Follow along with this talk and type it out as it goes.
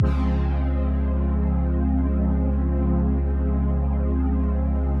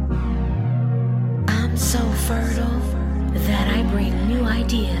fertile that I bring new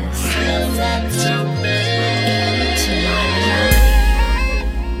ideas into my reality.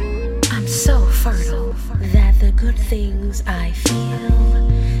 I'm so fertile that the good things I feel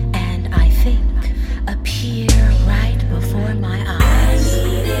and I think appear right before my eyes.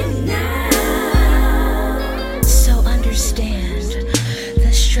 So understand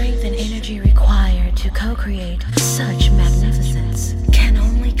the strength and energy required to co-create such magnificence can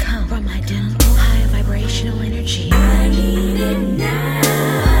only come from identical high vibrational energy. I need it now.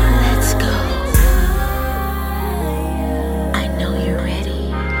 Let's go. I know you're ready.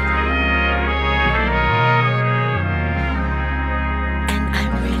 And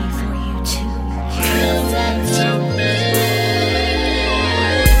I'm ready for you too.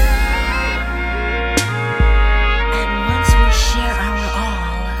 And once we share our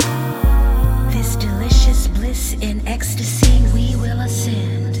all, this delicious bliss in ecstasy, we will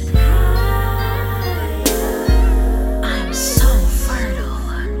ascend. I'm so fertile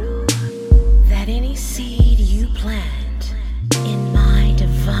that any seed you plant in my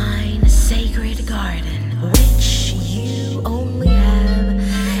divine sacred garden, which you only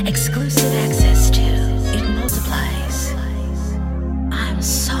have exclusive access to, it multiplies. I'm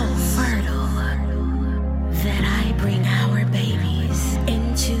so fertile that I bring our babies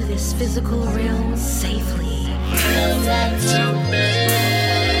into this physical realm safely. Let me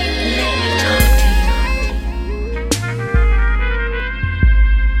talk to you.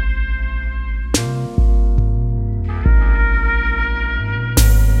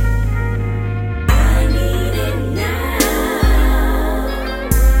 I need it now.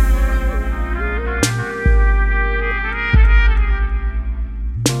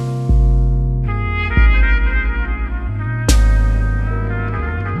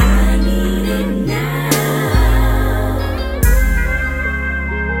 I need it now.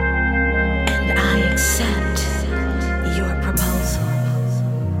 And I accept your proposal.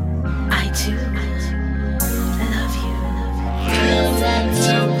 I too love you.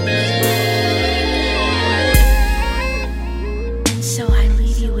 And so I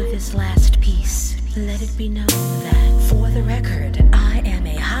leave you with this last piece. Let it be known that, for the record, I am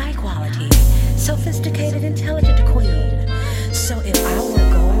a high quality, sophisticated, intelligent queen. So if our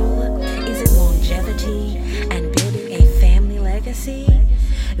goal is longevity and building a family legacy,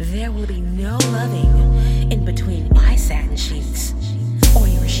 there will be no loving in between my satin sheets or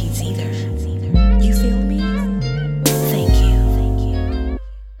your sheets either.